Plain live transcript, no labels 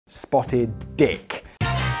spotted dick.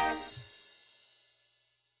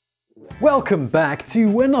 Welcome back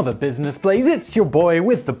to another Business Blaze. It's your boy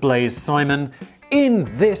with the Blaze, Simon. In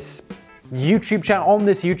this YouTube channel, on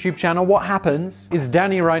this YouTube channel, what happens is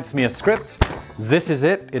Danny writes me a script. This is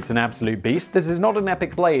it. It's an absolute beast. This is not an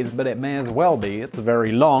epic blaze, but it may as well be. It's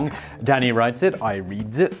very long. Danny writes it, I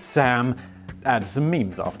reads it, Sam adds some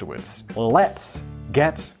memes afterwards. Let's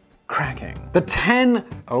get cracking. The 10,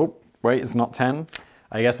 oh, wait, it's not 10.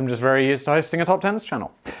 I guess I'm just very used to hosting a top 10s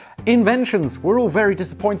channel. Inventions we're all very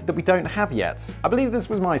disappointed that we don't have yet. I believe this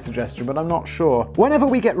was my suggestion, but I'm not sure. Whenever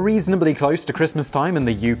we get reasonably close to Christmas time in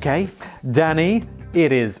the UK, Danny,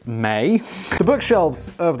 it is May, the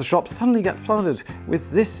bookshelves of the shop suddenly get flooded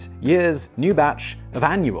with this year's new batch of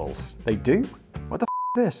annuals. They do? What the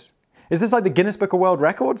f is this? Is this like the Guinness Book of World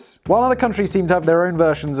Records? While other countries seem to have their own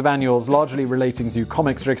versions of annuals largely relating to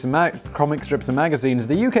comic strips and magazines,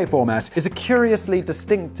 the UK format is a curiously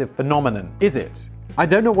distinctive phenomenon. Is it? I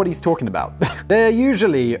don't know what he's talking about. They're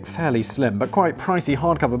usually fairly slim, but quite pricey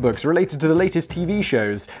hardcover books related to the latest TV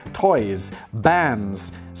shows, toys,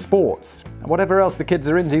 bands, sports, and whatever else the kids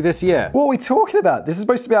are into this year. What are we talking about? This is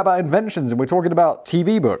supposed to be about inventions, and we're talking about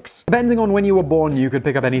TV books. Depending on when you were born, you could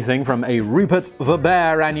pick up anything from a Rupert the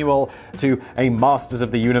Bear annual to a Masters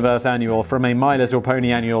of the Universe annual, from a My Little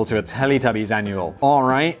Pony annual to a Teletubbies annual. All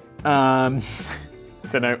right.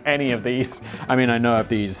 Don't know any of these. I mean, I know of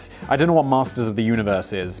these. I don't know what Masters of the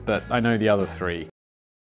Universe is, but I know the other three.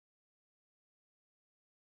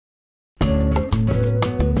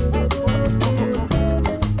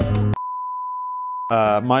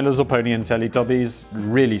 My Little Pony and Teletubbies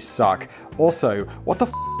really suck. Also, what the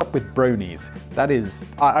f up with bronies? That is,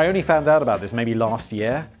 I only found out about this maybe last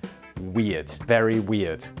year. Weird. Very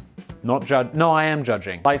weird. Not judge. No, I am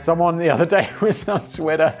judging. Like, someone the other day was on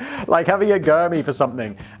Twitter, like, having a go at me for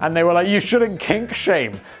something, and they were like, "You shouldn't kink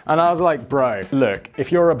shame." And I was like, bro, look,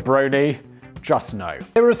 if you're a brony, just know.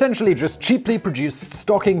 They were essentially just cheaply produced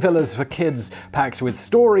stocking fillers for kids, packed with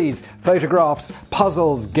stories, photographs,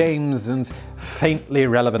 puzzles, games, and faintly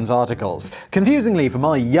relevant articles. Confusingly for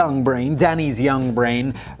my young brain, Danny's young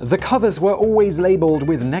brain, the covers were always labeled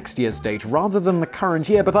with next year's date rather than the current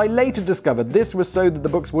year, but I later discovered this was so that the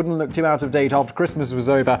books wouldn't look too out of date after Christmas was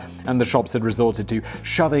over and the shops had resorted to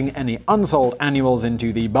shoving any unsold annuals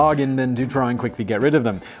into the bargain bin to try and quickly get rid of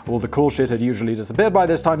them. All the cool shit had usually disappeared by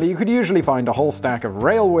this time, but you could usually find a whole stack of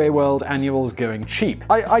Railway World annuals going cheap.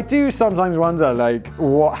 I do sometimes wonder, like,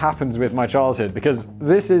 what happens with my childhood, because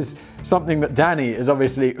this is something that Danny is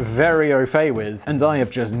obviously very au fait with, and I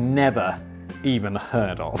have just never even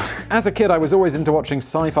heard of. As a kid, I was always into watching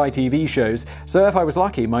sci-fi TV shows, so if I was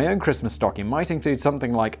lucky, my own Christmas stocking might include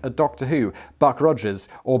something like a Doctor Who, Buck Rogers,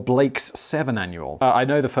 or Blake's 7 annual. I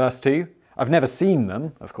know the first two. I've never seen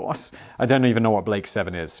them, of course. I don't even know what Blake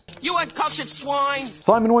 7 is. You uncultured swine!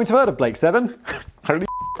 Simon won't have heard of Blake 7. Holy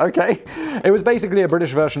okay. It was basically a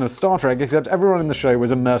British version of Star Trek, except everyone in the show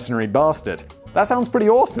was a mercenary bastard. That sounds pretty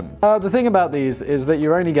awesome. The thing about these is that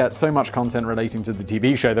you only get so much content relating to the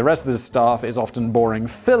TV show. The rest of the stuff is often boring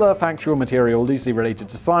filler, factual material loosely related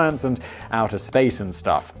to science and outer space and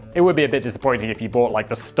stuff. It would be a bit disappointing if you bought like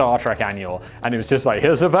the Star Trek annual and it was just like,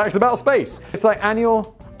 here's some facts about space. It's like,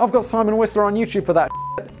 annual, I've got Simon Whistler on YouTube for that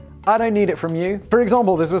shit. I don't need it from you. For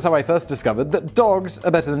example, this was how I first discovered that dogs are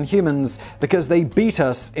better than humans because they beat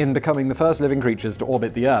us in becoming the first living creatures to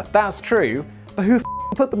orbit the Earth. That's true, but who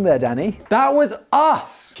put them there, Danny? That was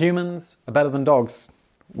us! Humans are better than dogs.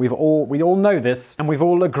 We all know this, and we've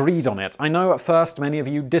all agreed on it. I know at first many of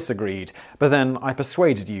you disagreed, but then I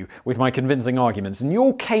persuaded you with my convincing arguments, and you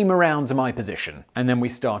all came around to my position. And then we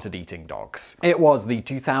started eating dogs. It was the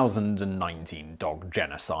 2019 dog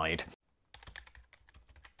genocide.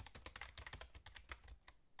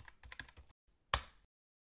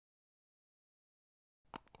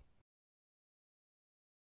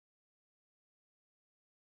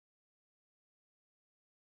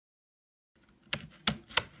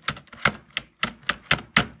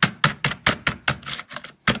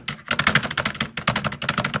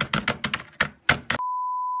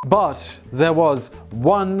 But there was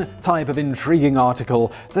one type of intriguing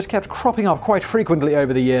article that kept cropping up quite frequently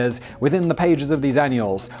over the years within the pages of these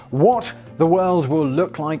annuals. What the world will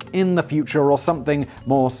look like in the future, or something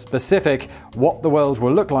more specific, what the world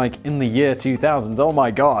will look like in the year 2000. Oh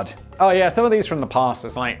my god. Oh yeah, some of these from the past,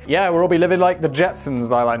 it's like, yeah, we'll all be living like the Jetsons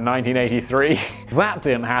by like 1983. That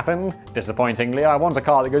didn't happen, disappointingly. I want a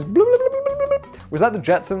car that goes blub, blub, blub, blub, blub. Was that the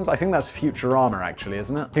Jetsons? I think that's Futurama actually,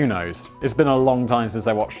 isn't it? Who knows? It's been a long time since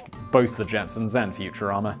I watched both the Jetsons and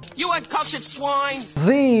Futurama. You uncultured swine!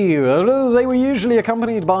 Z. They were usually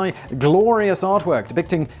accompanied by glorious artwork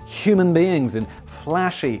depicting human beings in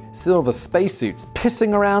flashy silver spacesuits,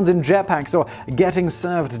 pissing around in jetpacks or getting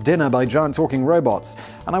served dinner by giant talking robots.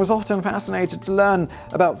 And I was often fascinated to learn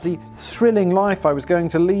about the thrilling life I was going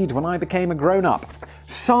to lead when I became a grown-up.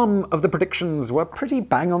 Some of the predictions were pretty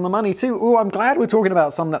bang on the money too. Ooh, I'm glad we're talking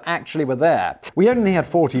about some that actually were there. We only had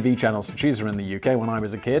 4 TV channels to choose from in the UK when I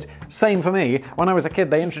was a kid. Same for me. When I was a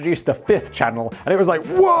kid, they introduced the 5th channel, and it was like,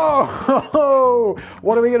 whoa!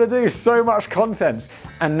 What are we gonna do? So much content.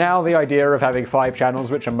 And now the idea of having 5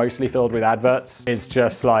 channels, which are mostly filled with adverts, is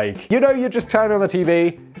just like, you know, you just turn on the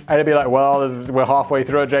TV, and it'd be like, well, we're halfway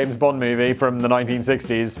through a James Bond movie from the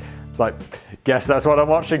 1960s. It's like, guess that's what I'm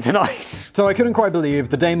watching tonight. So I couldn't quite believe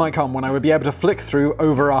the day might come when I would be able to flick through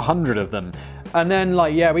over 100 of them. And then,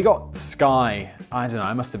 like, yeah, we got Sky. I don't know,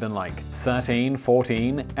 I must have been like 13,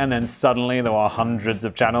 14, and then suddenly there were hundreds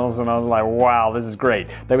of channels, and I was like, wow, this is great.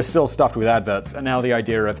 They were still stuffed with adverts, and now the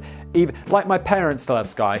idea of even, like, my parents still have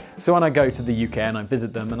Sky, so when I go to the UK and I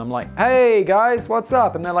visit them and I'm like, hey guys, what's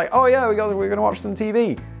up? And they're like, oh yeah, we're gonna watch some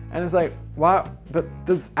TV. And it's like, wow, but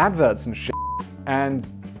there's adverts and shit, and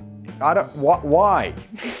I don't, why?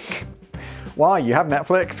 Why? You have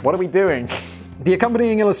Netflix? What are we doing? The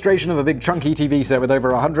accompanying illustration of a big chunky TV set with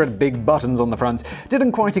over 100 big buttons on the front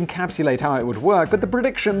didn't quite encapsulate how it would work, but the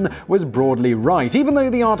prediction was broadly right, even though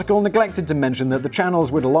the article neglected to mention that the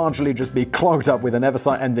channels would largely just be clogged up with a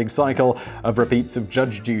never-ending cycle of repeats of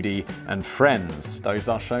Judge Judy and Friends. Those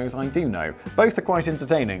are shows I do know. Both are quite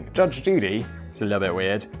entertaining. Judge Judy, it's a little bit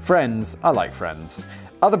weird. Friends, I like Friends.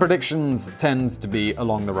 Other predictions tend to be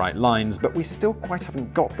along the right lines, but we still quite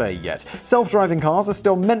haven't got there yet. Self-driving cars are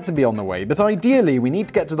still meant to be on the way, but ideally we need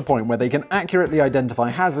to get to the point where they can accurately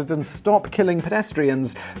identify hazards and stop killing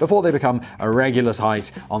pedestrians before they become a regular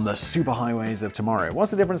sight on the superhighways of tomorrow.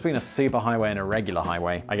 What's the difference between a superhighway and a regular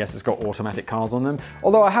highway? I guess it's got automatic cars on them.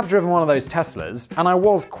 Although I have driven one of those Teslas, and I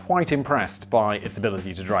was quite impressed by its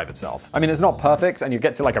ability to drive itself. I mean, it's not perfect, and you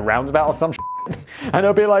get to like a roundabout or some and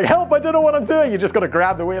it'll be like, help, I don't know what I'm doing. You just gotta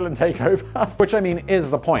grab the wheel and take over. Which, I mean,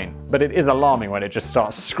 is the point. But it is alarming when it just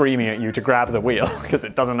starts screaming at you to grab the wheel because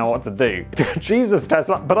it doesn't know what to do. Jesus,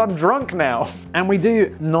 Tesla, but I'm drunk now. And we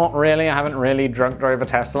do not really, I haven't really drunk drove a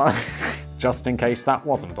Tesla. Just in case that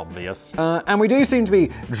wasn't obvious. And we do seem to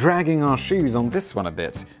be dragging our shoes on this one a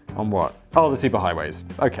bit. On what? Oh, the superhighways.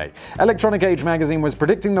 Okay. Electronic Age magazine was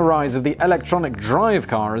predicting the rise of the electronic drive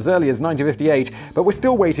car as early as 1958, but we're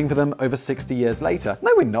still waiting for them over 60 years later.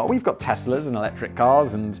 No, we're not. We've got Teslas and electric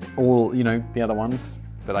cars and all, you know, the other ones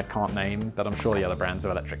that I can't name, but I'm sure the other brands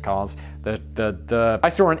of electric cars. I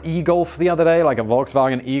saw an e-Golf the other day, like a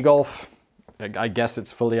Volkswagen e-Golf. I guess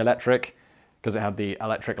it's fully electric, because it had the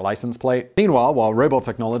electric license plate. Meanwhile, while robot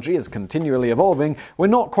technology is continually evolving, we're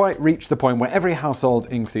not quite reached the point where every household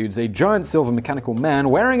includes a giant silver mechanical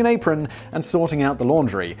man wearing an apron and sorting out the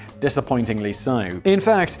laundry. Disappointingly so. In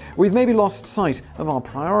fact, we've maybe lost sight of our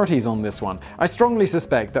priorities on this one. I strongly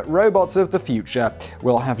suspect that robots of the future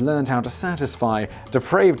will have learned how to satisfy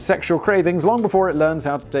depraved sexual cravings long before it learns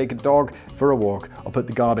how to take a dog for a walk or put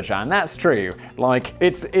the garbage out. And that's true. Like,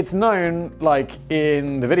 it's known, like,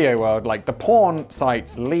 in the video world, like, the porn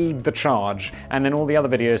sites lead the charge, and then all the other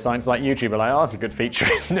video sites like YouTube are like, oh, that's a good feature,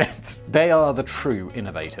 isn't it? They are the true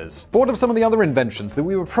innovators. But what of some of the other inventions that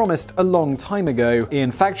we were promised a long time ago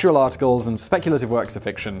in factual articles and speculative works of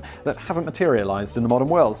fiction that haven't materialized in the modern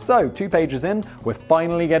world? So, 2 pages in, we're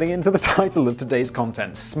finally getting into the title of today's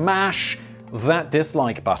content. Smash that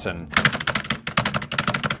dislike button.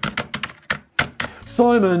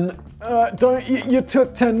 Simon, you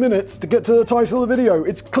took 10 minutes to get to the title of the video.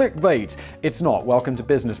 It's clickbait. It's not. Welcome to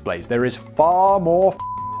Business Blaze. There is far more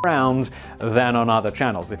around than on other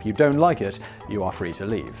channels. If you don't like it, you are free to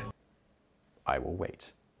leave. I will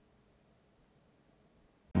wait.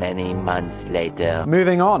 Many months later.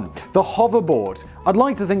 Moving on. The hoverboard. I'd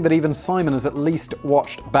like to think that even Simon has at least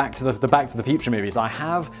watched the Back to the Future movies. I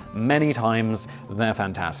have many times. They're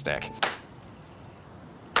fantastic.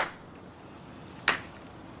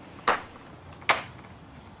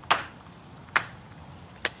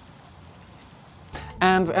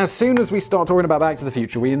 And as soon as we start talking about Back to the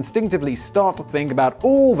Future, we instinctively start to think about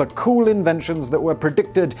all the cool inventions that were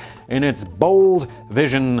predicted in its bold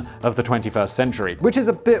vision of the 21st century. Which is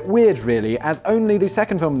a bit weird, really, as only the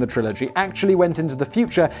second film in the trilogy actually went into the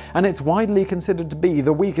future, and it's widely considered to be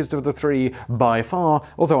the weakest of the 3 by far,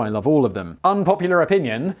 although I love all of them. Unpopular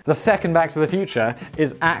opinion, the second Back to the Future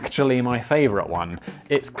is actually my favorite one.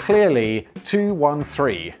 It's clearly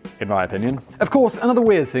 2-1-3, in my opinion. Of course, another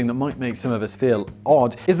weird thing that might make some of us feel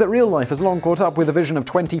odd is that real life has long caught up with a vision of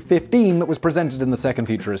 2015 that was presented in the second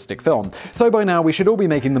futuristic film. So by now we should all be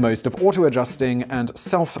making the most of auto-adjusting and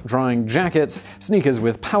self-drying jackets, sneakers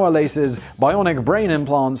with power laces, bionic brain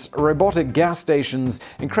implants, robotic gas stations,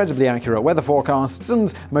 incredibly accurate weather forecasts,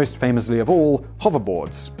 and most famously of all,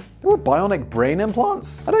 hoverboards. There were bionic brain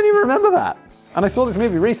implants? I don't even remember that. And I saw this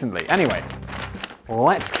movie recently. Anyway,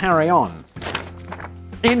 let's carry on.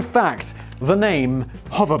 In fact, the name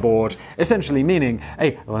hoverboard, essentially meaning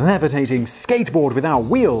a levitating skateboard without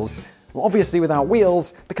wheels. Well, obviously without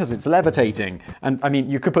wheels, because it's levitating. And I mean,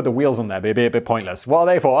 you could put the wheels on there, but it'd be a bit pointless. What are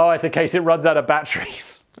they for? Oh, it's in case it runs out of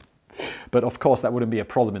batteries. But of course that wouldn't be a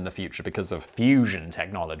problem in the future because of fusion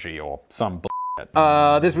technology or some bullshit.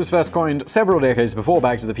 This was first coined several decades before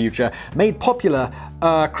Back to the Future, made popular,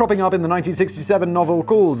 cropping up in the 1967 novel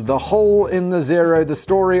called The Hole in the Zero, The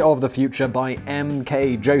Story of the Future by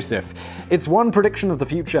M.K. Joseph. It's one prediction of the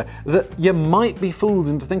future that you might be fooled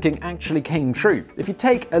into thinking actually came true. If you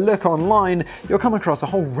take a look online, you'll come across a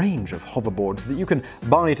whole range of hoverboards that you can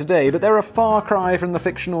buy today, but they're a far cry from the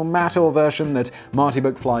fictional Mattel version that Marty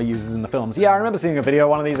McFly uses in the films. Yeah, I remember seeing a video of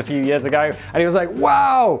one of these a few years ago, and he was like,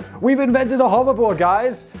 wow, we've invented a hoverboard,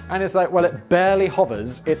 guys! And it's like, well, it barely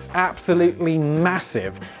hovers, it's absolutely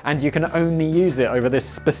massive, and you can only use it over this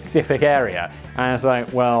specific area. And it's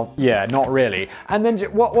like, well, yeah, not really. And then,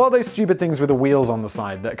 what are those stupid things with the wheels on the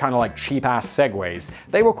side that kind of like cheap-ass segways?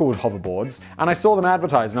 They were called hoverboards, and I saw them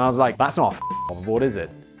advertised, and I was like, that's not a hoverboard, is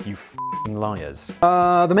it? You liars.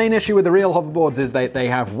 The main issue with the real hoverboards is they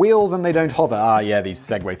have wheels and they don't hover. Ah, yeah, these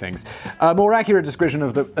Segway things. A more accurate description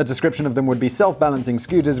of them would be self-balancing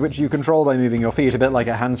scooters which you control by moving your feet, a bit like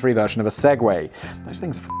a hands-free version of a Segway. Those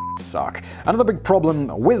things suck. Another big problem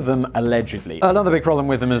with them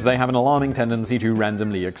is they have an alarming tendency to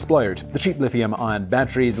randomly explode. The cheap lithium-ion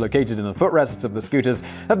batteries located in the footrests of the scooters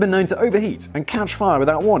have been known to overheat and catch fire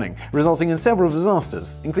without warning, resulting in several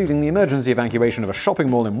disasters, including the emergency evacuation of a shopping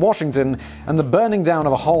mall in Washington and the burning down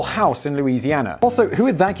of a whole house in Louisiana. Also, who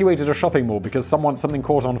evacuated a shopping mall because something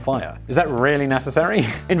caught on fire? Is that really necessary?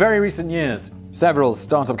 In very recent years, several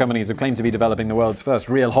startup companies have claimed to be developing the world's first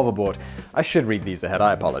real hoverboard. I should read these ahead,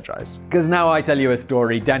 I apologize. Because now I tell you a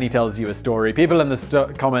story, Danny tells you a story, people in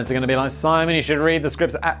the comments are going to be like, Simon, you should read the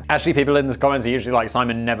scripts. Actually, people in the comments are usually like,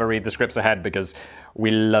 Simon, never read the scripts ahead because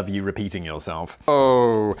we love you repeating yourself.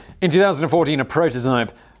 Oh. In 2014, a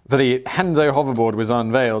prototype for the Hendo hoverboard was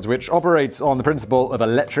unveiled, which operates on the principle of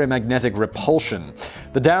electromagnetic repulsion.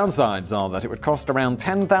 The downsides are that it would cost around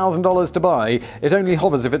 $10,000 to buy, it only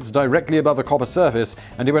hovers if it's directly above a copper surface,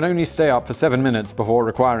 and it would only stay up for 7 minutes before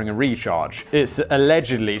requiring a recharge. It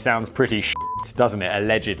allegedly sounds pretty doesn't it?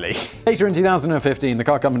 Allegedly. Later in 2015, the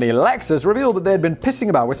car company Lexus revealed that they had been pissing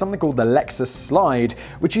about with something called the Lexus Slide,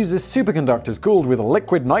 which uses superconductors cooled with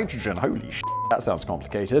liquid nitrogen. Holy shit. That sounds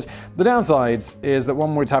complicated. The downsides is that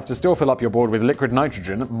one would have to still fill up your board with liquid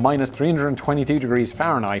nitrogen, minus 322 degrees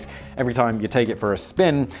Fahrenheit, every time you take it for a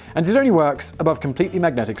spin, and it only works above completely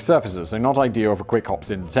magnetic surfaces, so not ideal for quick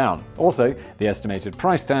hops into town. Also, the estimated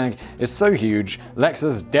price tag is so huge,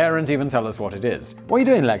 Lexus daren't even tell us what it is. What are you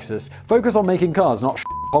doing, Lexus? Focus on making cars, not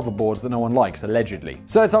hoverboards that no one likes, allegedly.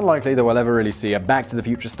 So it's unlikely that we'll ever really see a Back to the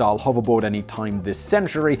Future style hoverboard anytime this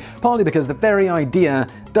century, partly because the very idea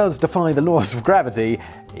does defy the laws of gravity.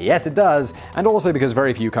 Yes, it does, and also because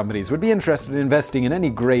very few companies would be interested in investing in any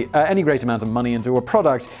great amount of money into a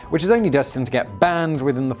product which is only destined to get banned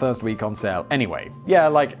within the first week on sale anyway. Yeah,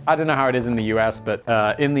 like, I don't know how it is in the US, but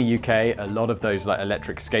in the UK, a lot of those like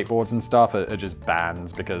electric skateboards and stuff are just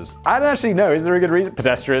banned because, I don't actually know, is there a good reason?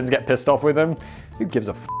 Pedestrians get pissed off with them? Who gives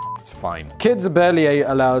a f? It's fine. Kids are barely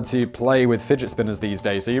allowed to play with fidget spinners these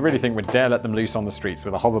days, so you really think we'd dare let them loose on the streets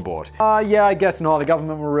with a hoverboard? Yeah, I guess not. The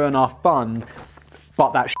government will ruin our fun.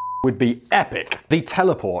 But that would be epic. The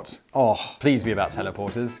teleport. Oh, please be about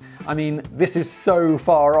teleporters. I mean, this is so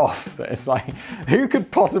far off that it's like, who could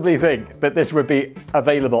possibly think that this would be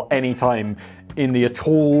available anytime in the at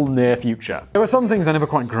all near future? There were some things I never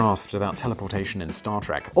quite grasped about teleportation in Star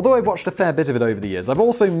Trek. Although I've watched a fair bit of it over the years, I've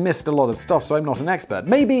also missed a lot of stuff, so I'm not an expert.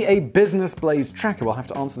 Maybe a business Blaze tracker will have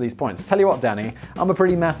to answer these points. Tell you what, Danny, I'm a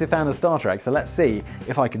pretty massive fan of Star Trek, so let's see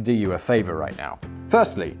if I can do you a favor right now.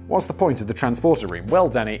 Firstly, what's the point of the transporter room? Well,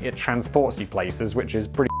 Danny, it transports you places, which is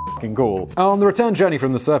pretty fucking cool. On the return journey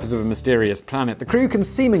from the surface of a mysterious planet, the crew can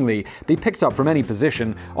seemingly be picked up from any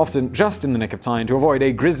position, often just in the nick of time to avoid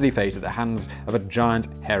a grisly fate at the hands of a giant,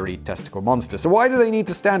 hairy testicle monster. So why do they need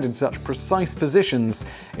to stand in such precise positions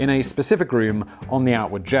in a specific room on the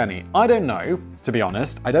outward journey? I don't know. to be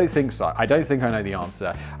honest. I don't think so. I don't think I know the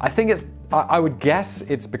answer. I would guess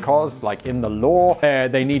it's because, like, in the law,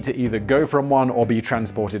 they need to either go from one or be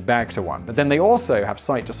transported back to one. But then they also have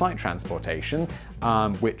site-to-site transportation,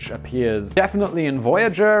 which appears definitely in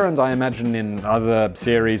Voyager, and I imagine in other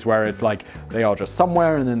series where it's like they are just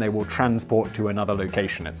somewhere and then they will transport to another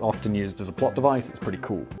location. It's often used as a plot device. It's pretty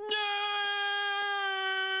cool.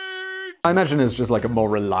 I imagine it's just like a more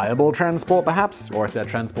reliable transport, perhaps, or if they're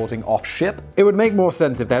transporting off-ship. It would make more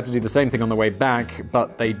sense if they had to do the same thing on the way back,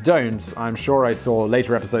 but they don't. I'm sure I saw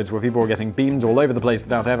later episodes where people were getting beamed all over the place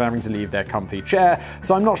without ever having to leave their comfy chair,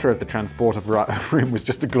 so I'm not sure if the transporter room was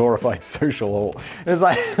just a glorified social hall. It was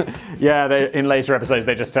like, yeah, in later episodes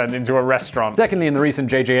they just turned into a restaurant. Secondly, in the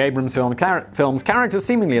recent J.J. Abrams films, characters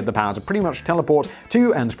seemingly had the power to pretty much teleport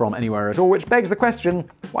to and from anywhere at all, which begs the question,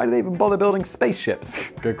 why do they even bother building spaceships?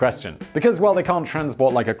 Good question. Because, well, they can't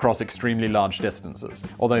transport like across extremely large distances.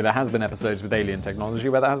 Although there has been episodes with alien technology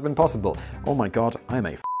where that has been possible. Oh my god, I'm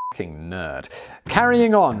a fucking nerd.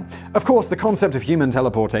 Carrying on. Of course, the concept of human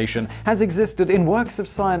teleportation has existed in works of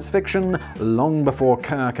science fiction long before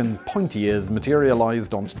Kirk and pointy ears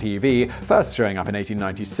materialized onto TV, first showing up in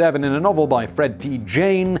 1897 in a novel by Fred D.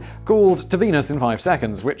 Jane called To Venus in 5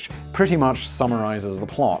 Seconds, which pretty much summarizes the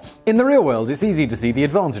plot. In the real world, it's easy to see the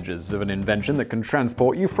advantages of an invention that can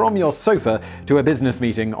transport you from your sofa to a business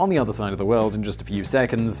meeting on the other side of the world in just a few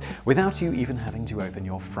seconds, without you even having to open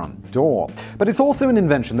your front door. But it's also an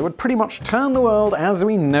invention that would pretty much turn the world as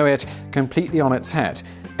we know it completely on its head.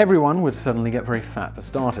 Everyone would suddenly get very fat for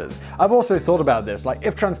starters. I've also thought about this, like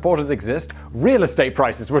if transporters exist, real estate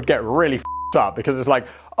prices would get really f***ed up because it's like,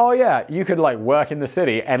 oh yeah, you could like work in the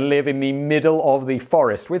city and live in the middle of the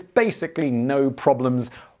forest with basically no problems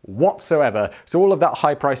whatsoever. So all of that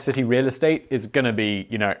high-priced city real estate is gonna be,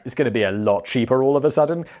 it's gonna be a lot cheaper all of a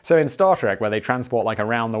sudden. So in Star Trek, where they transport like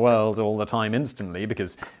around the world all the time instantly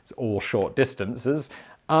because it's all short distances,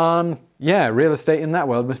 yeah, real estate in that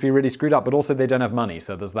world must be really screwed up, but also they don't have money,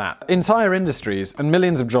 so there's that. Entire industries and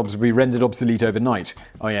millions of jobs would be rendered obsolete overnight.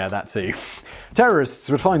 Oh yeah, that too. Terrorists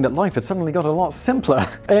would find that life had suddenly got a lot simpler.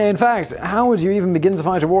 In fact, how would you even begin to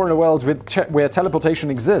fight a war in a world where teleportation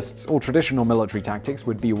exists? All traditional military tactics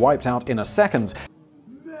would be wiped out in a second.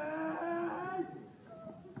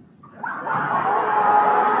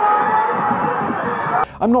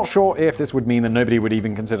 I'm not sure if this would mean that nobody would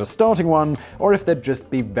even consider starting one, or if they'd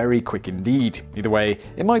just be very quick indeed. Either way,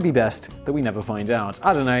 it might be best that we never find out.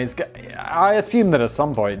 I don't know, I assume that at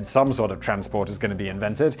some point some sort of transport is going to be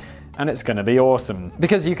invented, and it's going to be awesome.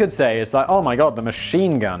 Because you could say, it's like, oh my god, the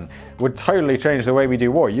machine gun would totally change the way we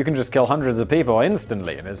do war. You can just kill hundreds of people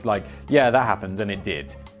instantly, and it's like, yeah, that happened, and it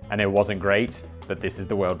did. And it wasn't great, but this is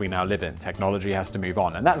the world we now live in. Technology has to move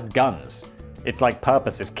on, and that's guns. It's like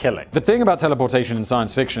purpose is killing. The thing about teleportation in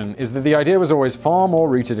science fiction is that the idea was always far more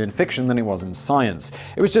rooted in fiction than it was in science.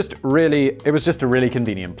 It was just a really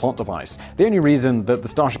convenient plot device. The only reason that the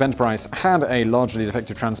Starship Enterprise had a largely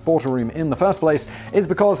defective transporter room in the first place is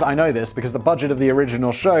because, I know this, because the budget of the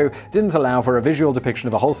original show didn't allow for a visual depiction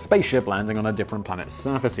of a whole spaceship landing on a different planet's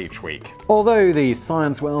surface each week. Although the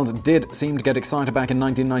science world did seem to get excited back in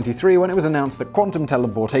 1993 when it was announced that quantum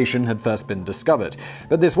teleportation had first been discovered.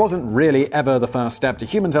 But this wasn't really ever the first step to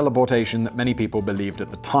human teleportation that many people believed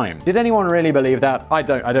at the time. Did anyone really believe that? I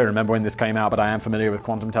don't remember when this came out, but I am familiar with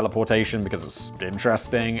quantum teleportation because it's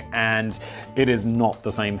interesting, and it is not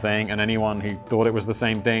the same thing, and anyone who thought it was the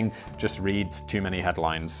same thing just reads too many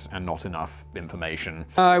headlines and not enough information.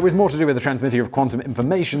 It was more to do with the transmitting of quantum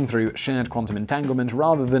information through shared quantum entanglement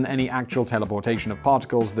rather than any actual teleportation of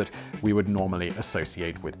particles that we would normally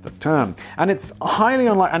associate with the term. And it's highly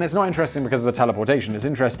unlikely, and it's not interesting because of the teleportation, it's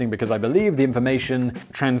interesting because I believe the information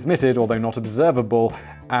transmitted, although not observable,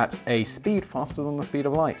 at a speed faster than the speed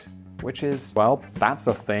of light. Which is, well, that's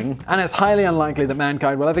a thing. And it's highly unlikely that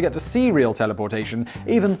mankind will ever get to see real teleportation,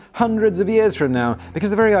 even hundreds of years from now, because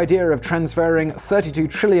the very idea of transferring 32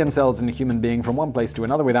 trillion cells in a human being from one place to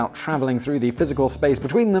another without traveling through the physical space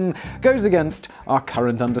between them goes against our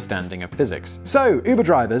current understanding of physics. So, Uber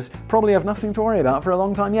drivers probably have nothing to worry about for a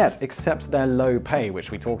long time yet, except their low pay, which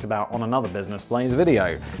we talked about on another Business Plays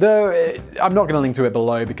video. Though, I'm not going to link to it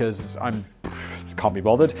below because can't be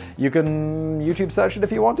bothered. You can YouTube search it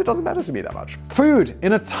if you want, it doesn't matter to me that much. Food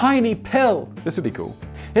in a tiny pill. This would be cool.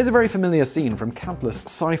 Here's a very familiar scene from countless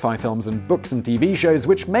sci-fi films and books and TV shows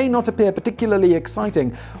which may not appear particularly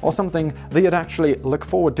exciting or something that you'd actually look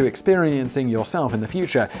forward to experiencing yourself in the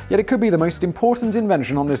future, yet it could be the most important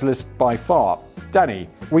invention on this list by far. Danny,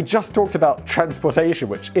 we just talked about transportation,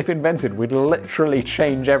 which, if invented, would literally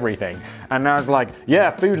change everything. And now it's like,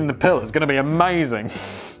 yeah, food in a pill is going to be amazing.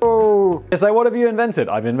 Oh. So what have you invented?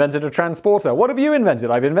 I've invented a transporter. What have you invented?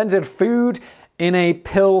 I've invented food in a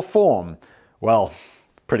pill form. Well,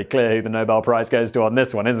 pretty clear who the Nobel Prize goes to on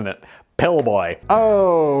this one, isn't it? Pill boy.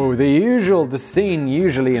 Oh, the scene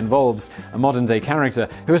usually involves a modern-day character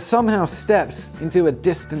who has somehow stepped into a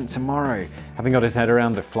distant tomorrow. Having got his head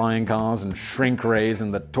around the flying cars and shrink rays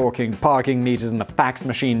and the talking parking meters and the fax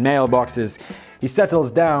machine mailboxes, he settles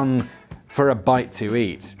down for a bite to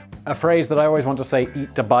eat. A phrase that I always want to say,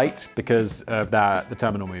 eat to bite, because of the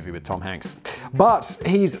Terminal movie with Tom Hanks. But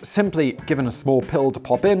he's simply given a small pill to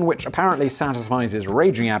pop in, which apparently satisfies his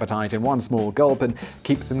raging appetite in one small gulp and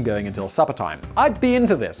keeps him going until supper time. I'd be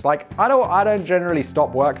into this. Like, I don't generally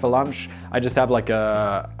stop work for lunch. I just have like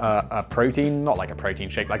a protein, not like a protein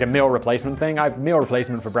shake, like a meal replacement thing. I have meal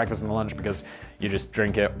replacement for breakfast and lunch because you just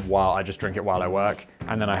drink it while I work,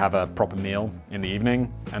 and then I have a proper meal in the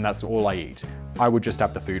evening, and that's all I eat. I would just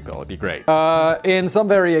have the food pill, it'd be great. In some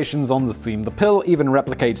variations on the theme, the pill even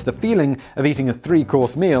replicates the feeling of eating a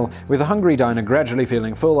 3-course meal, with a hungry diner gradually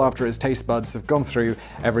feeling full after his taste buds have gone through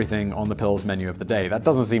everything on the pill's menu of the day. That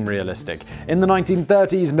doesn't seem realistic. In the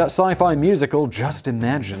 1930s sci-fi musical Just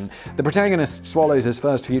Imagine, the protagonist swallows his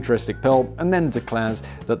first futuristic pill and then declares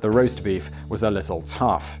that the roast beef was a little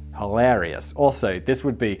tough. Hilarious. Also,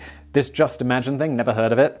 this Just Imagine thing, never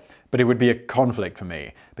heard of it, but it would be a conflict for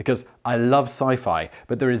me, because I love sci-fi,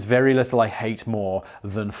 but there is very little I hate more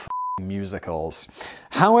than musicals.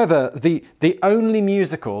 However, the only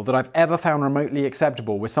musical that I've ever found remotely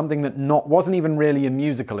acceptable was something that wasn't even really a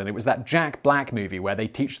musical, and it was that Jack Black movie where they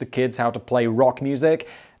teach the kids how to play rock music.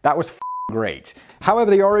 That was great.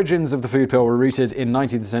 However, the origins of the food pill were rooted in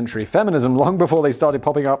 19th century feminism long before they started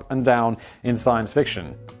popping up and down in science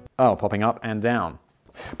fiction. Oh, popping up and down.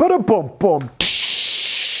 Ba-da-bum-bum.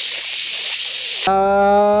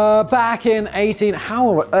 Back in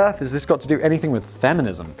how on earth has this got to do anything with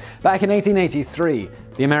feminism? Back in 1883,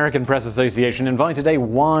 the American Press Association invited a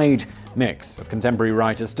wide mix of contemporary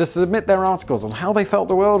writers to submit their articles on how they felt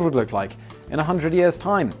the world would look like in 100 years'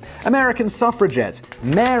 time. American suffragette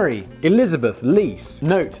Mary Elizabeth Lease.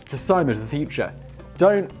 Note to Simon of the future: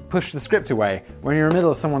 don't push the script away when you're in the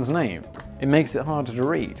middle of someone's name. It makes it harder to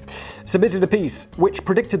read. Submitted a piece which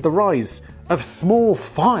predicted the rise of small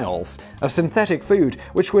phials of synthetic food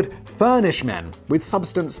which would furnish men with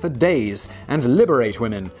substance for days and liberate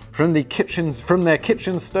women from their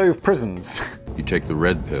kitchen stove prisons. You take the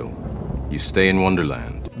red pill. You stay in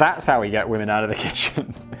Wonderland. That's how we get women out of the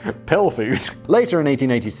kitchen. Pill food. Later in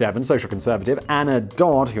 1887, social conservative Anna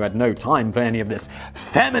Dodd, who had no time for any of this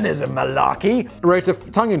feminism malarkey, wrote a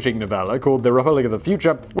tongue-in-cheek novella called The Republic of the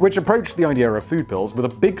Future, which approached the idea of food pills with a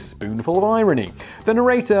big spoonful of irony. The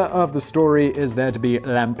narrator of the story is there to be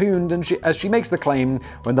lampooned, and as she makes the claim,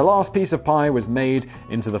 when the last piece of pie was made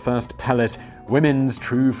into the first pellet, women's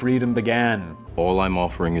true freedom began. All I'm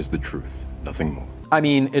offering is the truth, nothing more. I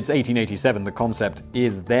mean, it's 1887, the concept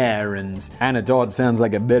is there, and Anna Dodd sounds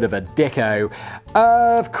like a bit of a dicko.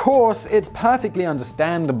 Of course, it's perfectly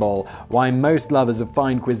understandable why most lovers of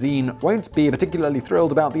fine cuisine won't be particularly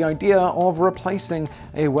thrilled about the idea of replacing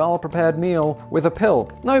a well-prepared meal with a pill.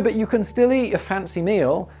 No, but you can still eat a fancy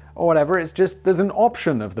meal, or whatever, it's just there's an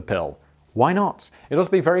option of the pill. Why not? It'll also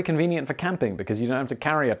be very convenient for camping because you don't have to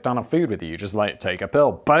carry a ton of food with you. You just take a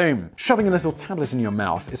pill. Boom! Shoving a little tablet in your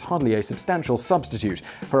mouth is hardly a substantial substitute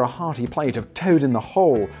for a hearty plate of toad in the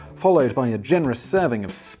hole, followed by a generous serving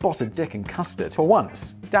of spotted dick and custard. For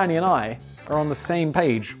once, Danny and I are on the same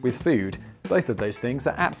page with food. Both of those things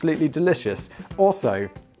are absolutely delicious. Also,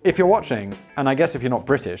 if you're watching, and I guess if you're not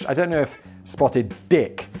British, I don't know if spotted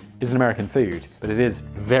dick is an American food, but it is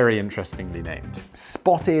very interestingly named.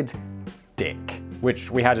 Spotted dick, which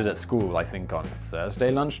we had it at school, I think, on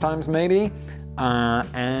Thursday lunchtimes, maybe.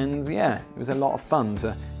 And yeah, it was a lot of fun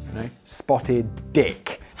to, spotted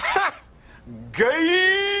dick. Ha!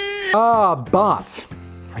 Gay! But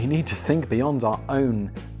we need to think beyond our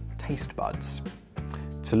own taste buds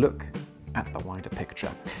to look at the wider picture.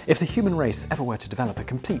 If the human race ever were to develop a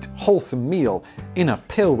complete, wholesome meal in a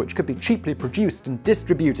pill which could be cheaply produced and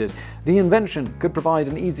distributed, the invention could provide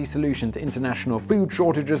an easy solution to international food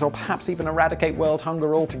shortages or perhaps even eradicate world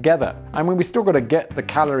hunger altogether. I mean, we still gotta get the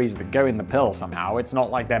calories that go in the pill somehow. It's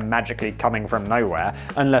not like they're magically coming from nowhere,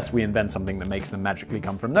 unless we invent something that makes them magically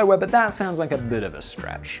come from nowhere, but that sounds like a bit of a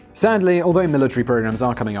stretch. Sadly, although military programs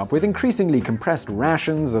are coming up with increasingly compressed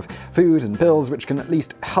rations of food and pills which can at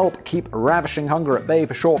least help keep ravishing hunger at bay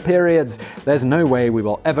for short periods, there's no way we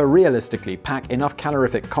will ever realistically pack enough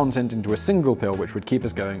calorific content into a single pill which would keep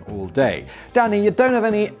us going all day. Danny, you don't have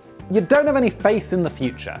any faith in the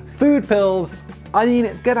future. Food pills, I mean,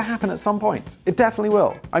 it's gonna happen at some point. It definitely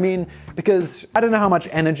will. I mean, because I don't know how much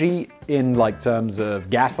energy in like terms of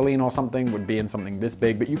gasoline or something would be in something this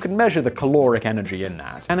big, but you can measure the caloric energy in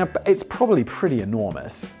that. And it's probably pretty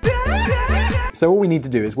enormous. So all we need to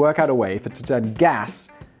do is work out a way to turn gas,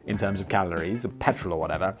 in terms of calories, or petrol or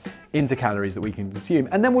whatever, into calories that we can consume,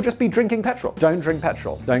 and then we'll just be drinking petrol. Don't drink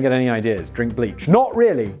petrol. Don't get any ideas. Drink bleach. Not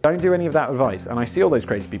really. Don't do any of that advice. And I see all those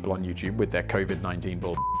crazy people on YouTube with their COVID-19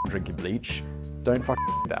 bull drinking bleach. Don't fuck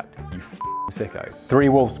that, you sicko. 3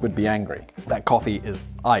 wolves would be angry. That coffee is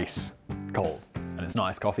ice cold. And it's not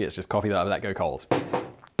iced coffee, it's just coffee that I let go cold.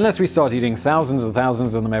 Unless we start eating thousands and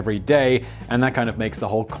thousands of them every day, and that kind of makes the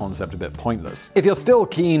whole concept a bit pointless. If you're still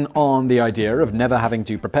keen on the idea of never having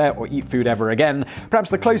to prepare or eat food ever again, perhaps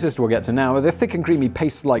the closest we'll get to now are the thick and creamy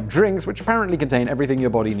paste-like drinks which apparently contain everything your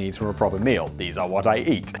body needs for a proper meal. These are what I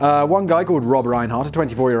eat. One guy called Rob Reinhardt, a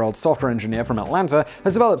 24-year-old software engineer from Atlanta,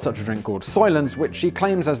 has developed such a drink called Soylent, which he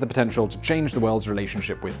claims has the potential to change the world's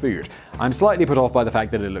relationship with food. I'm slightly put off by the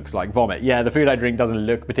fact that it looks like vomit. Yeah, the food I drink doesn't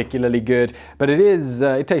look particularly good, but it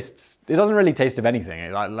doesn't really taste of anything.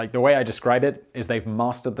 Like, the way I describe it is they've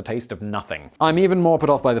mastered the taste of nothing. I'm even more put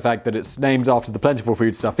off by the fact that it's named after the plentiful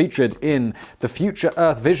foodstuff featured in the future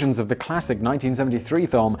Earth visions of the classic 1973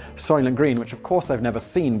 film Soylent Green, which of course I've never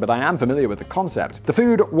seen, but I am familiar with the concept. The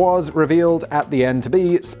food was revealed at the end to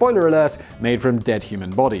be, spoiler alert, made from dead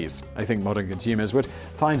human bodies. I think modern consumers would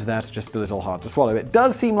find that just a little hard to swallow. It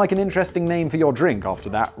does seem like an interesting name for your drink after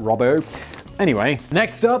that, Robbo. Anyway,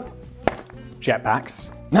 next up,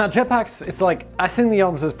 jetpacks. Now, jetpacks, it's like, I think the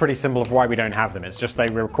answer is pretty simple of why we don't have them. It's just they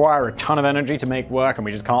require a ton of energy to make work, and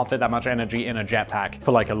we just can't fit that much energy in a jetpack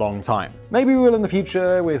for like a long time. Maybe we will in the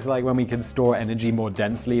future with like when we can store energy more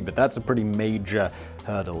densely, but that's a pretty major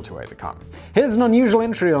hurdle to overcome. Here's an unusual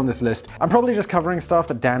entry on this list. I'm probably just covering stuff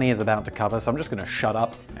that Danny is about to cover, so I'm just gonna shut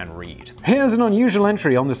up and read. Here's an unusual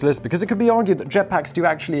entry on this list because it could be argued that jetpacks do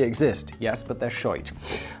actually exist. Yes, but they're shite.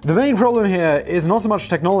 The main problem here is not so much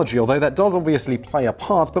technology, although that does obviously play a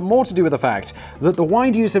part, but more to do with the fact that the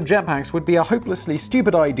wide use of jetpacks would be a hopelessly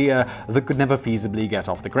stupid idea that could never feasibly get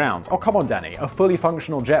off the ground. Oh, come on, Danny. A fully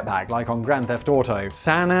functional jetpack like on Grand Theft Auto.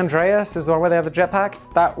 San Andreas is the one where they have the jetpack?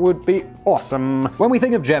 That would be awesome. When we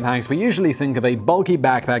think of jetpacks, we usually think of a bulky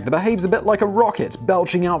backpack that behaves a bit like a rocket,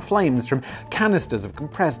 belching out flames from canisters of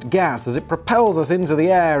compressed gas as it propels us into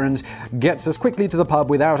the air and gets us quickly to the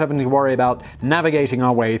pub without having to worry about navigating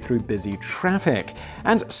our way through busy traffic.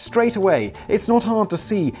 And straight away, it's not hard to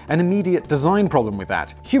see an immediate design problem with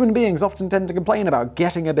that. Human beings often tend to complain about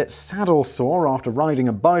getting a bit saddle sore after riding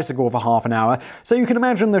a bicycle for half an hour, so you can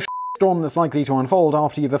imagine the storm that's likely to unfold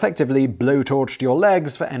after you've effectively blowtorched your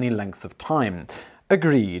legs for any length of time.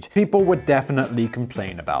 Agreed. People would definitely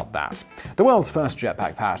complain about that. The world's first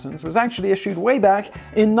jetpack patent was actually issued way back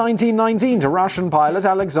in 1919 to Russian pilot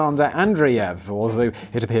Alexander Andreev, although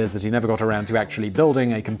it appears that he never got around to actually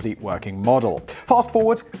building a complete working model. Fast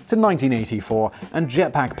forward to 1984, and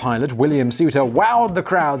jetpack pilot William Suter wowed the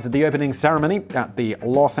crowds at the opening ceremony at the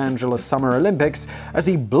Los Angeles Summer Olympics as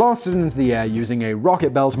he blasted into the air using a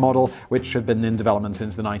rocket belt model which had been in development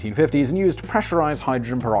since the 1950s and used pressurized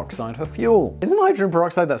hydrogen peroxide for fuel. Isn't hydrogen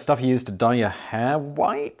peroxide that stuff you use to dye your hair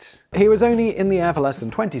white? He was only in the air for less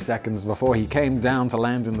than 20 seconds before he came down to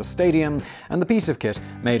land in the stadium, and the piece of kit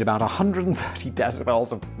made about 130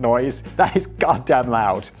 decibels of noise. That is goddamn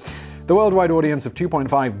loud. The worldwide audience of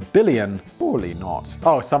 2.5 billion, surely not.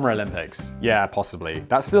 Oh, Summer Olympics. Yeah, possibly.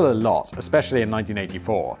 That's still a lot, especially in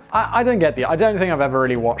 1984. I don't get I don't think I've ever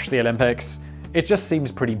really watched the Olympics. It just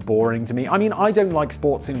seems pretty boring to me. I mean, I don't like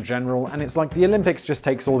sports in general, and it's like the Olympics just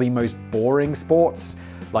takes all the most boring sports,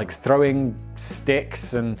 like throwing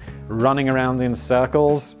sticks and running around in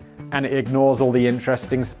circles, and it ignores all the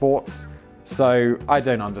interesting sports. So I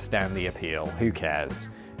don't understand the appeal. Who cares?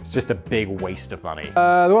 It's just a big waste of money.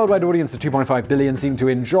 The worldwide audience of 2.5 billion seem to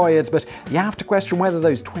enjoy it, but you have to question whether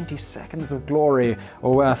those 20 seconds of glory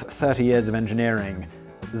are worth 30 years of engineering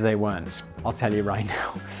they weren't. I'll tell you right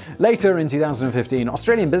now. Later in 2015,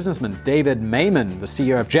 Australian businessman David Mayman, the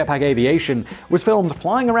CEO of Jetpack Aviation, was filmed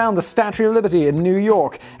flying around the Statue of Liberty in New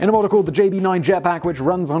York in a model called the JB9 jetpack, which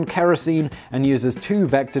runs on kerosene and uses 2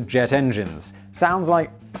 vector jet engines. Sounds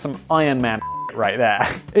like some Iron Man right there.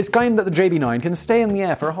 It's claimed that the JB9 can stay in the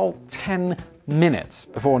air for a whole 10 minutes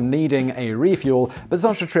before needing a refuel, but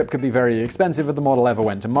such a trip could be very expensive if the model ever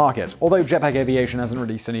went to market. Although Jetpack Aviation hasn't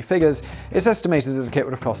released any figures, it's estimated that the kit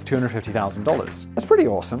would have cost $250,000. That's pretty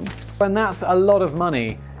awesome. And that's a lot of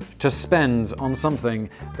money to spend on something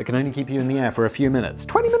that can only keep you in the air for a few minutes.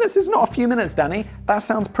 20 minutes is not a few minutes, Danny. That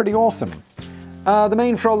sounds pretty awesome. The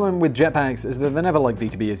main problem with jetpacks is that they're never likely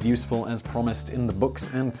to be as useful as promised in the books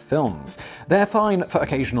and films. They're fine for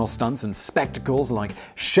occasional stunts and spectacles like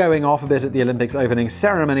showing off a bit at the Olympics opening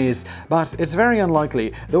ceremonies, but it's very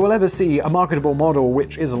unlikely that we'll ever see a marketable model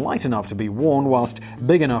which is light enough to be worn whilst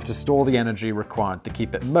big enough to store the energy required to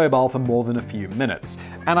keep it mobile for more than a few minutes.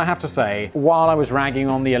 And I have to say, while I was ragging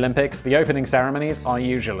on the Olympics, the opening ceremonies are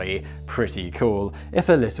usually pretty cool, if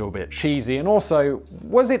a little bit cheesy. And also,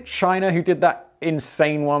 was it China who did that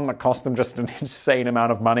insane one that cost them just an insane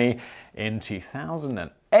amount of money in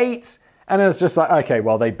 2008? And it was just like, okay,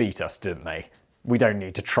 well, they beat us, didn't they? We don't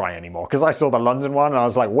need to try anymore. Because I saw the London one and I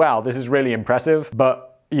was like, wow, this is really impressive.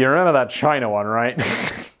 But you remember that China one, right?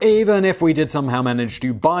 Even if we did somehow manage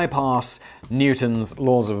to bypass Newton's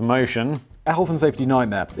laws of motion, a health and safety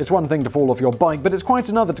nightmare. It's one thing to fall off your bike, but it's quite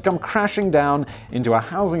another to come crashing down into a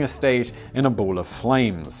housing estate in a ball of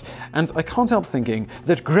flames. And I can't help thinking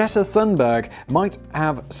that Greta Thunberg might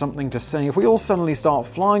have something to say if we all suddenly start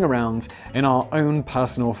flying around in our own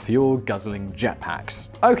personal fuel-guzzling jetpacks.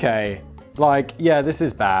 Okay, like, yeah, this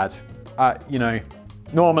is bad. You know,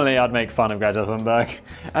 normally I'd make fun of Greta Thunberg,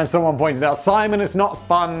 and someone pointed out, Simon, it's not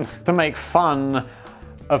fun to make fun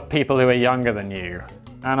of people who are younger than you.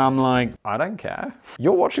 And I'm like, I don't care.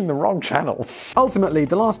 You're watching the wrong channel. Ultimately,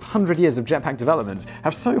 the last 100 years of jetpack development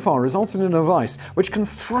have so far resulted in a device which can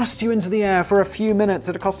thrust you into the air for a few minutes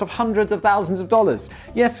at a cost of hundreds of thousands of dollars.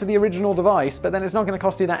 Yes, for the original device, but then it's not going to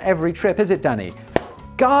cost you that every trip, is it, Danny?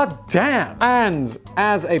 God damn! And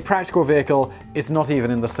as a practical vehicle, it's not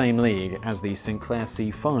even in the same league as the Sinclair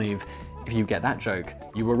C5. If you get that joke,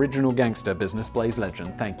 you original gangster business blaze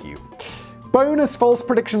legend, thank you. Bonus false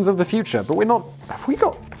predictions of the future, but we're not. Have we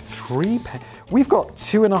got 3? We've got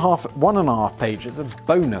 1.5 pages of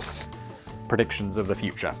bonus predictions of the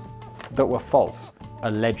future that were false,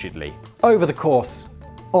 allegedly. Over the course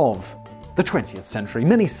of the 20th century,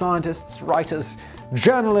 many scientists, writers,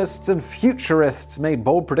 journalists, and futurists made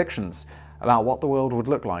bold predictions about what the world would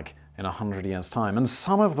look like in 100 years' time, and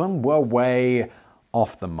some of them were way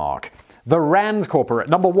off the mark. The Rand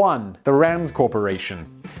Corporation. Number 1, the Rand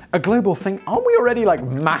Corporation. A global thing. Aren't we already like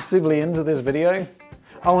massively into this video?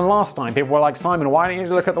 Oh, and last time people were like, Simon, why don't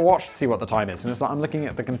you look at the watch to see what the time is? And it's like, I'm looking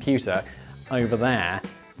at the computer over there,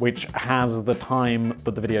 which has the time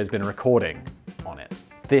that the video's been recording on it.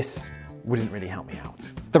 This wouldn't really help me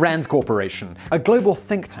out. The Rand Corporation, a global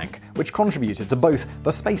think tank which contributed to both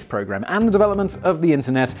the space program and the development of the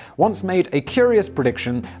internet, once made a curious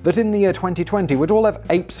prediction that in the year 2020 we'd all have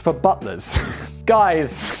apes for butlers.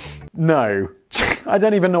 Guys, no. I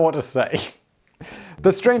don't even know what to say.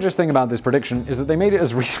 The strangest thing about this prediction is that they made it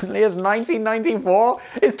as recently as 1994?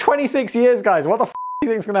 It's 26 years, guys. What the f*** do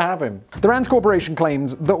you think is going to happen? The Rand Corporation claimed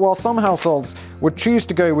that while some households would choose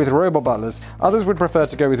to go with robot butlers, others would prefer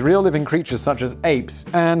to go with real living creatures such as apes,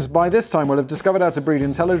 and by this time we'll have discovered how to breed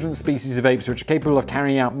intelligent species of apes which are capable of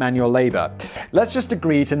carrying out manual labor. Let's just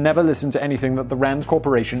agree to never listen to anything that the Rand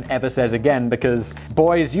Corporation ever says again, because,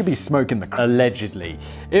 boys, you be smoking the allegedly.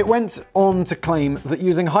 It went on to claim that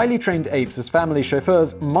using highly trained apes as family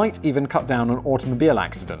chauffeurs might even cut down on automobile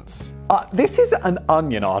accidents. This is an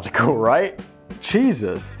Onion article, right?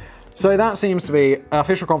 Jesus. So that seems to be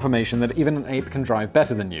official confirmation that even an ape can drive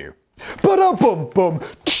better than you. Ba-da-bum-bum.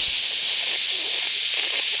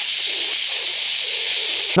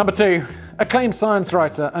 Number 2. Acclaimed science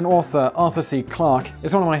writer and author Arthur C. Clarke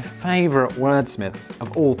is one of my favourite wordsmiths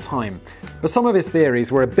of all time. But some of his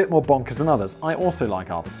theories were a bit more bonkers than others. I also like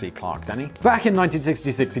Arthur C. Clarke, Danny. Back in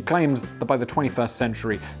 1966, he claims that by the 21st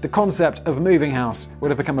century, the concept of moving house would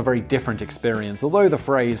have become a very different experience, although the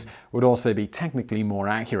phrase would also be technically more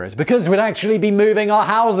accurate, because we'd actually be moving our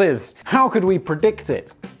houses. How could we predict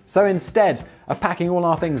it? So instead of packing all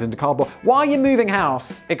our things into cardboard, why are you moving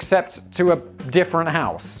house except to a different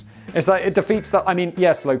house? It's like, it defeats the, I mean,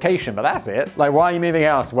 yes, location, but that's it. Like, why are you moving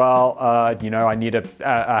house? Well, you know, I need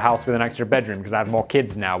a house with an extra bedroom because I have more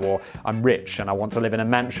kids now, or I'm rich and I want to live in a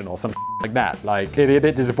mansion or something like that. Like, it'd be a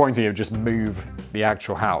bit disappointing if just move the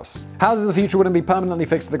actual house. Houses of the future wouldn't be permanently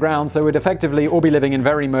fixed to the ground, so we'd effectively all be living in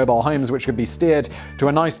very mobile homes which could be steered to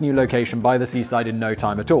a nice new location by the seaside in no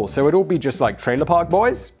time at all. So it'd all be just like Trailer Park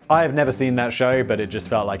Boys. I have never seen that show, but it just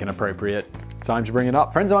felt like an appropriate time to bring it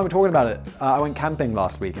up. Friends of mine were talking about it. I went camping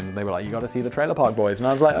last week and they were like, you gotta see the Trailer Park Boys. And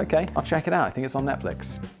I was like, okay, I'll check it out. I think it's on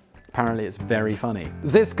Netflix. Apparently it's very funny.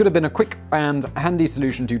 This could have been a quick and handy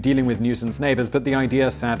solution to dealing with nuisance neighbors, but the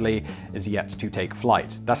idea, sadly, is yet to take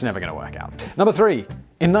flight. That's never gonna work out. Number 3.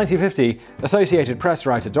 In 1950, Associated Press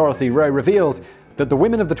writer Dorothy Rowe revealed that the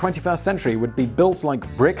women of the 21st century would be built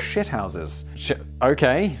like brick shithouses.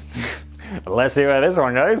 Okay. Let's see where this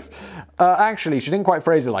one goes. Actually, she didn't quite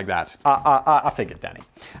phrase it like that. I figured, Danny.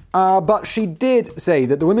 But she did say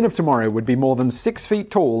that the women of tomorrow would be more than 6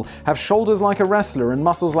 feet tall, have shoulders like a wrestler and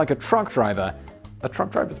muscles like a truck driver. A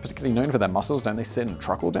truck driver is particularly known for their muscles, don't they sit in a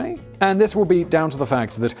truck all day? And this will be down to the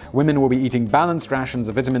fact that women will be eating balanced rations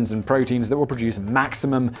of vitamins and proteins that will produce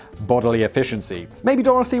maximum bodily efficiency. Maybe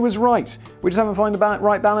Dorothy was right. We just haven't found the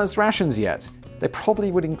right balanced rations yet. They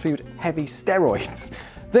probably would include heavy steroids.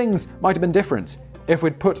 Things might have been different if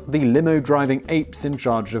we'd put the limo-driving apes in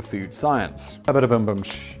charge of food science.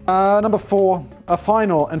 Number 4, a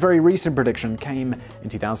final and very recent prediction came in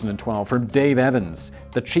 2012 from Dave Evans,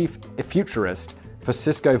 the chief futurist for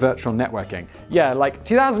Cisco Virtual Networking. Yeah, like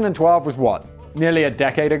 2012 was what? Nearly a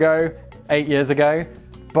decade ago? 8 years ago?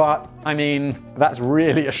 But, I mean, that's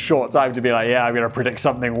really a short time to be like, yeah, I'm gonna predict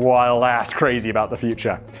something wild-ass crazy about the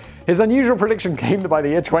future. His unusual prediction came by the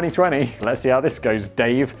year 2020. Let's see how this goes,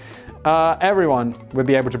 Dave. Everyone would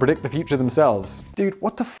be able to predict the future themselves. Dude,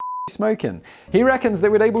 what the f*** are you smoking? He reckons they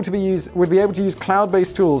would be able to use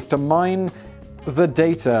cloud-based tools to mine the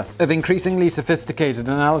data of increasingly sophisticated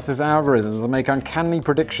analysis algorithms that make uncanny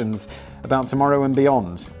predictions about tomorrow and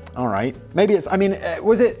beyond. All right. Maybe it's, I mean,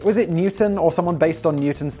 was it Newton or someone based on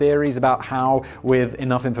Newton's theories about how with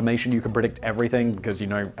enough information you can predict everything because, you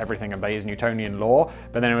know, everything obeys Newtonian law?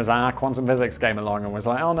 But then it was like, quantum physics came along and was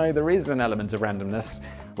like, oh no, there is an element of randomness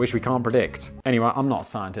which we can't predict. Anyway, I'm not a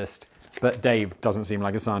scientist. But Dave doesn't seem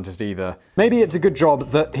like a scientist either. Maybe it's a good job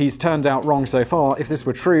that he's turned out wrong so far. If this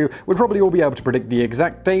were true, we'd probably all be able to predict the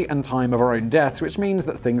exact date and time of our own deaths, which means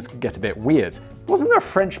that things could get a bit weird. Wasn't there a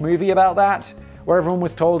French movie about that? Where everyone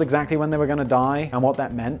was told exactly when they were gonna die and what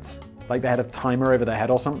that meant? Like they had a timer over their head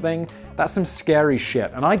or something? That's some scary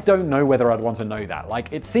shit, and I don't know whether I'd want to know that.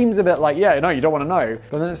 Like, it seems a bit like, yeah, no, you don't want to know,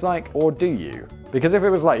 but then it's like, or do you? Because if it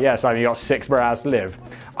was like, yeah, so you got 6 more hours to live,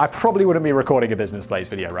 I probably wouldn't be recording a Business Plays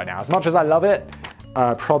video right now. As much as I love it,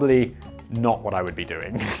 probably not what I would be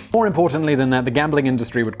doing. More importantly than that, the gambling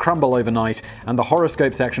industry would crumble overnight, and the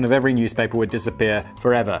horoscope section of every newspaper would disappear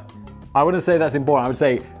forever. I wouldn't say that's important, I would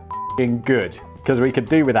say f***ing good. Because we could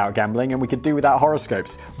do without gambling and we could do without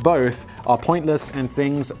horoscopes. Both are pointless and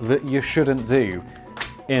things that you shouldn't do,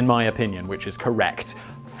 in my opinion, which is correct.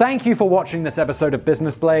 Thank you for watching this episode of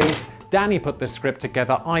Business Blaze. Danny put this script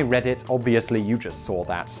together, I read it, obviously you just saw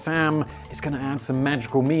that. Sam is gonna add some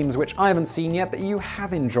magical memes which I haven't seen yet, but you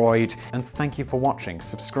have enjoyed. And thank you for watching,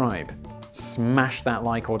 subscribe, smash that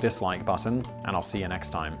like or dislike button, and I'll see you next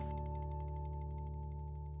time.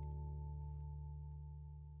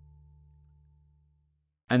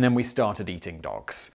 And then we started eating dogs.